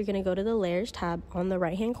placed, you're going to go to the Layers tab on the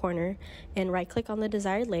right-hand corner and right-click on the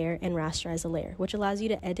desired layer and rasterize the layer, which allows you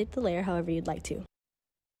to edit the layer however you'd like to.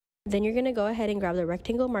 Then you're going to go ahead and grab the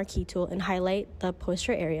rectangle marquee tool and highlight the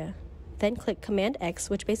poster area. Then click Command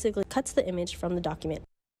X, which basically cuts the image from the document.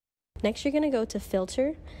 Next, you're going to go to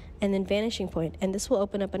Filter and then Vanishing Point, and this will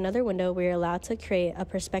open up another window where you're allowed to create a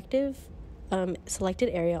perspective selected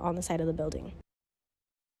area on the side of the building.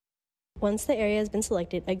 Once the area has been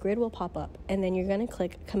selected, a grid will pop up, and then you're going to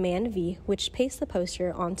click Command V, which pastes the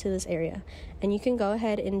poster onto this area, and you can go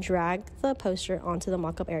ahead and drag the poster onto the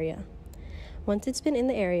mockup area. Once it's been in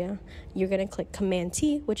the area, you're going to click Command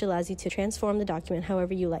T, which allows you to transform the document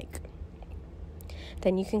however you like.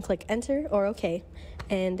 Then you can click Enter or OK,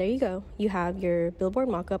 and there you go. You have your billboard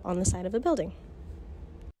mockup on the side of a building.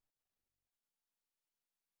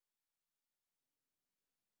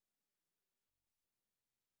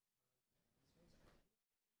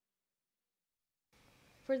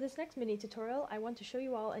 For this next mini tutorial, I want to show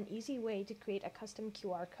you all an easy way to create a custom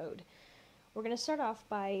QR code. We're going to start off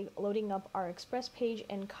by loading up our Express page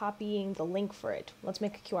and copying the link for it. Let's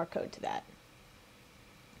make a QR code to that.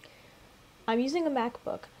 I'm using a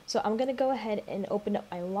MacBook, so I'm going to go ahead and open up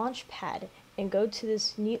my Launchpad and go to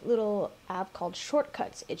this neat little app called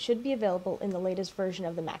Shortcuts. It should be available in the latest version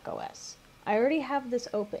of the Mac OS. I already have this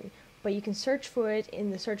open, but you can search for it in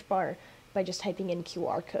the search bar by just typing in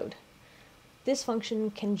QR code. This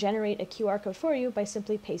function can generate a QR code for you by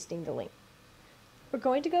simply pasting the link. We're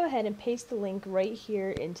going to go ahead and paste the link right here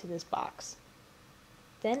into this box.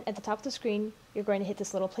 Then at the top of the screen, you're going to hit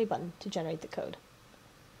this little play button to generate the code.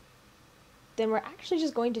 Then we're actually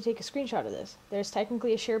just going to take a screenshot of this. There's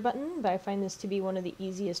technically a share button, but I find this to be one of the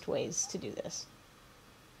easiest ways to do this.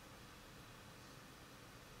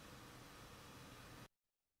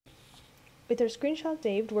 With our screenshot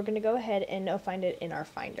saved, we're going to go ahead and now find it in our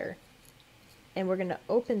Finder. And we're going to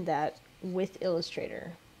open that with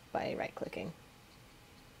Illustrator by right-clicking.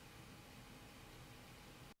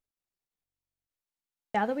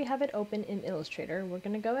 Now that we have it open in Illustrator, we're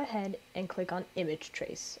going to go ahead and click on Image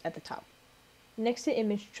Trace at the top. Next to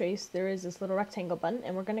Image Trace, there is this little rectangle button,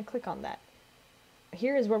 and we're going to click on that.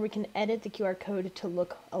 Here is where we can edit the QR code to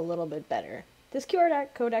look a little bit better. This QR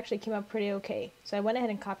code actually came out pretty okay, so I went ahead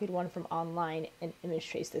and copied one from online and image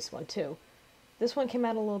traced this one too. This one came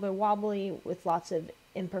out a little bit wobbly with lots of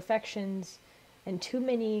imperfections, and too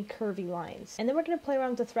many curvy lines. And then we're going to play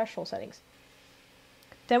around with the threshold settings.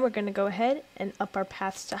 Then we're going to go ahead and up our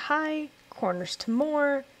paths to high, corners to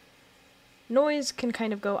more. Noise can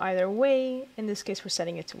kind of go either way. In this case, we're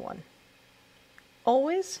setting it to 1.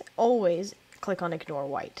 Always, always click on Ignore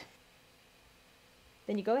White.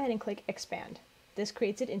 Then you go ahead and click Expand. This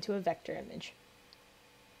creates it into a vector image.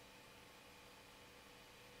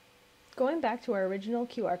 Going back to our original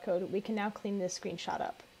QR code, we can now clean this screenshot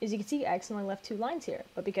up. As you can see, I accidentally left 2 lines here,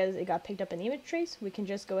 but because it got picked up in the image trace, we can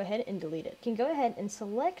just go ahead and delete it. You can go ahead and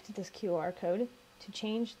select this QR code to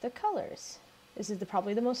change the colors. This is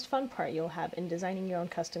probably the most fun part you'll have in designing your own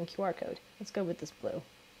custom QR code. Let's go with this blue.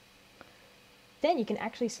 Then you can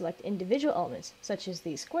actually select individual elements, such as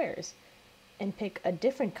these squares, and pick a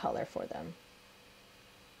different color for them.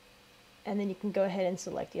 And then you can go ahead and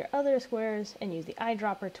select your other squares and use the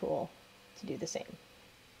eyedropper tool to do the same.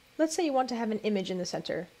 Let's say you want to have an image in the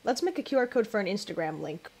center. Let's make a QR code for an Instagram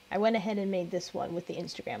link. I went ahead and made this one with the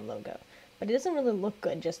Instagram logo, but it doesn't really look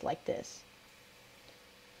good just like this.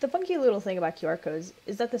 The funky little thing about QR codes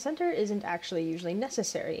is that the center isn't actually usually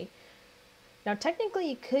necessary. Now technically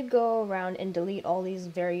you could go around and delete all these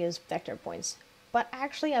various vector points, but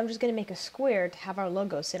actually I'm just going to make a square to have our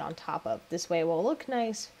logo sit on top of. This way it will look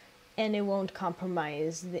nice and it won't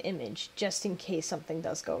compromise the image just in case something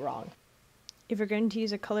does go wrong. If you're going to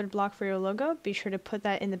use a colored block for your logo, be sure to put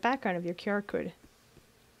that in the background of your QR code.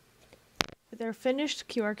 With our finished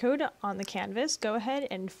QR code on the canvas, go ahead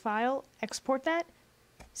and File, export that,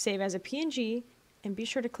 save as a PNG, and be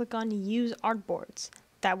sure to click on Use Artboards.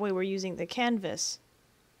 That way we're using the canvas.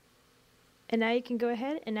 And now you can go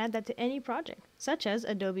ahead and add that to any project, such as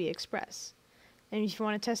Adobe Express. And if you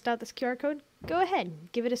want to test out this QR code, go ahead,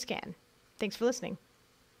 give it a scan. Thanks for listening.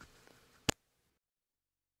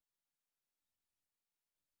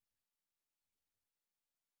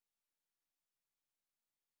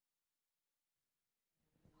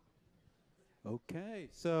 Okay,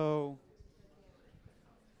 so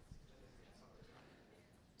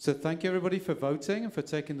thank you everybody for voting and for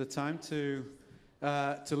taking the time to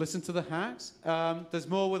listen to the hacks. There's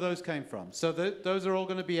more where those came from. So those are all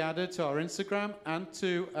going to be added to our Instagram and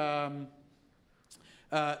to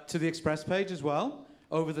the Express page as well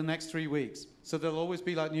over the next 3 weeks. So there'll always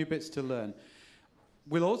be like new bits to learn.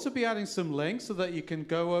 We'll also be adding some links so that you can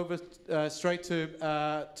go over straight to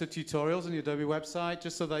tutorials on your Adobe website,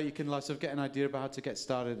 just so that you can sort of get an idea about how to get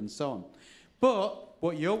started and so on. But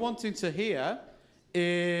what you're wanting to hear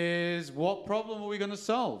is, what problem are we going to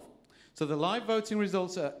solve? So the live voting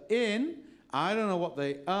results are in. I don't know what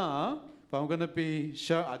they are, but I'm going to be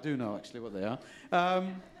sure. I do know actually what they are.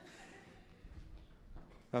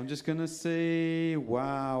 I'm just going to see,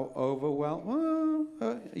 wow,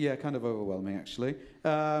 yeah, kind of overwhelming, actually.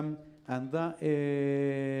 And that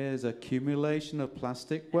is accumulation of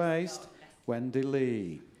plastic waste, Wendy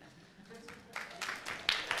Lee.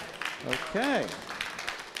 Okay.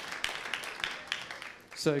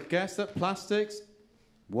 So guess that plastics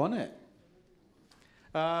won it.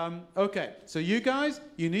 Okay, so you guys,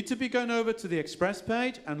 you need to be going over to the Express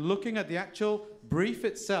page and looking at the actual brief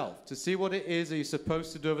itself to see what it is that you're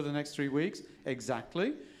supposed to do over the next 3 weeks,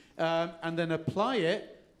 exactly, and then apply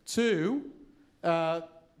it to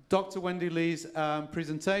Dr. Wendy Lee's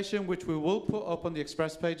presentation, which we will put up on the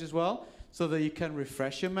Express page as well, so that you can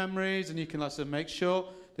refresh your memories and you can also make sure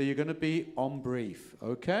that you're going to be on brief,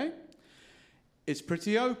 okay? It's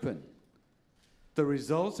pretty open. The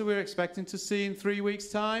results that we're expecting to see in 3 weeks'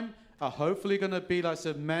 time are hopefully going to be sort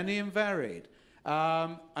of many and varied.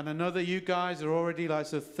 And I know that you guys are already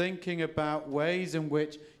sort of thinking about ways in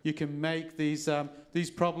which you can make these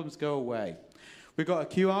problems go away. We've got a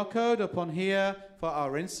QR code up on here for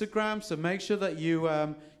our Instagram, so make sure that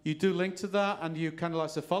you do link to that and you kind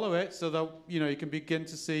of to follow it so that you can begin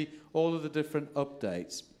to see all of the different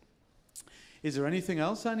updates. Is there anything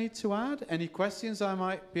else I need to add? Any questions I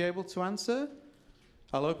might be able to answer?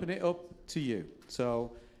 I'll open it up to you.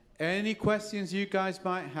 So any questions you guys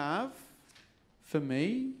might have for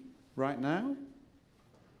me right now?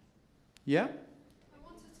 Yeah? I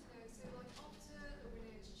wanted to know, so after the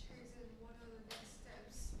winner is chosen, what are the next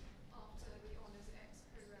steps after the HonorsX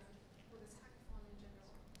program for this hackathon in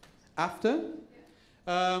general? After?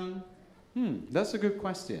 Yeah. That's a good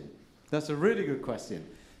question. That's a really good question.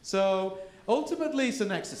 So ultimately it's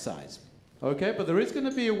an exercise, okay? But there is going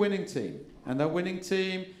to be a winning team. And that winning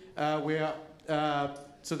team, we are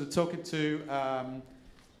sort of talking to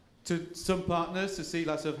some partners to see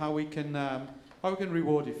sort of how we can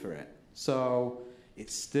reward you for it. So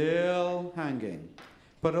it's still hanging,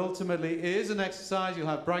 but ultimately it is an exercise. You'll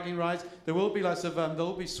have bragging rights. There will be there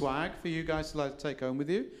will be swag for you guys to take home with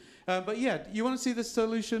you. But yeah, you want to see the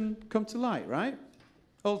solution come to light, right?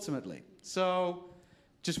 Ultimately. So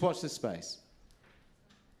just watch this space.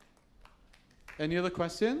 Any other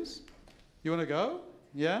questions? You want to go?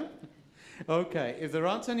 Yeah? Okay. If there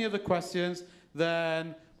aren't any other questions,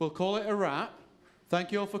 then we'll call it a wrap.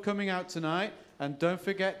 Thank you all for coming out tonight. And don't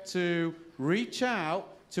forget to reach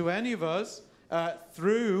out to any of us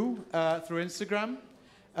through Instagram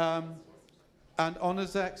and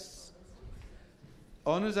HonorsX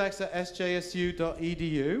at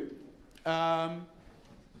sjsu.edu.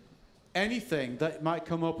 Anything that might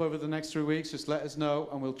come up over the next 3 weeks, just let us know,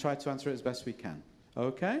 and we'll try to answer it as best we can.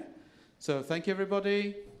 Okay? So thank you,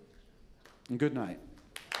 everybody, and good night.